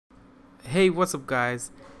Hey, what's up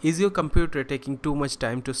guys? Is your computer taking too much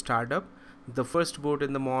time to start up? The first boot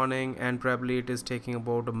in the morning and probably it is taking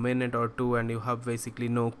about a minute or two and you have basically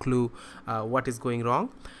no clue what is going wrong.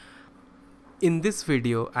 In this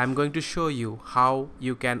video, I'm going to show you how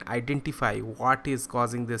you can identify what is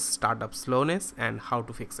causing this startup slowness and how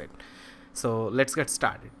to fix it. So let's get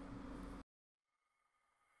started.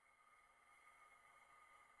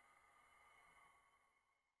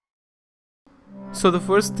 So the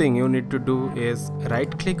first thing you need to do is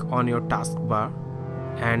right click on your taskbar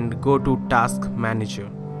and go to Task Manager.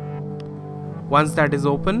 Once that is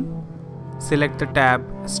open, select the tab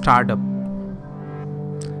Startup.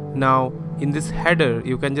 Now in this header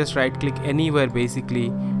you can just right click anywhere basically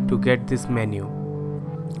to get this menu.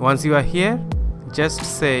 Once you are here, just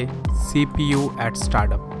say CPU at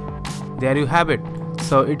startup. There you have it.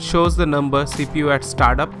 So it shows the number CPU at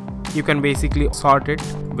startup. You can basically sort it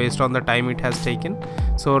based on the time it has taken.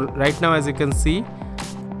 So right now, as you can see,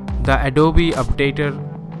 the Adobe Updater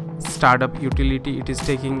startup utility, it is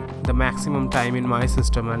taking the maximum time in my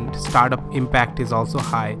system, and startup impact is also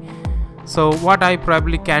high. So what I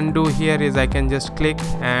probably can do here is I can just click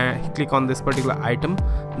on this particular item,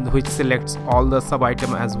 which selects all the sub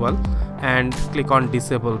item as well, and click on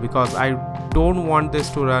disable, because I don't want this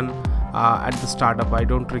to run at the startup. I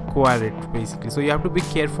don't require it basically. So you have to be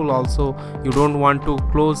careful also. You don't want to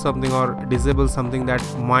close something or disable something that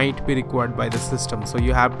might be required by the system. So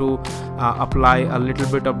you have to apply a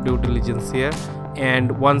little bit of due diligence here,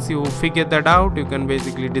 and once you figure that out, you can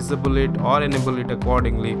basically disable it or enable it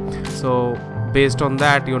accordingly. So based on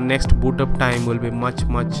that, your next boot up time will be much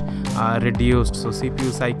reduced. So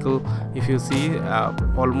CPU cycle, if you see,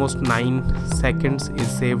 almost 9 seconds is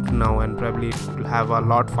saved now, and probably it will have a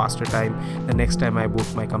lot faster time the next time I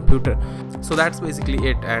boot my computer. So that's basically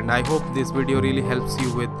it, and I hope this video really helps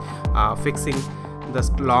you with fixing the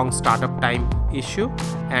long startup time issue.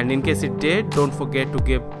 And in case it did, don't forget to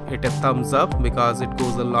give it a thumbs up, because it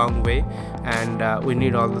goes a long way, and we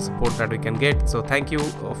need all the support that we can get. So thank you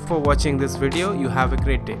for watching this video. You have a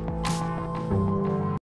great day.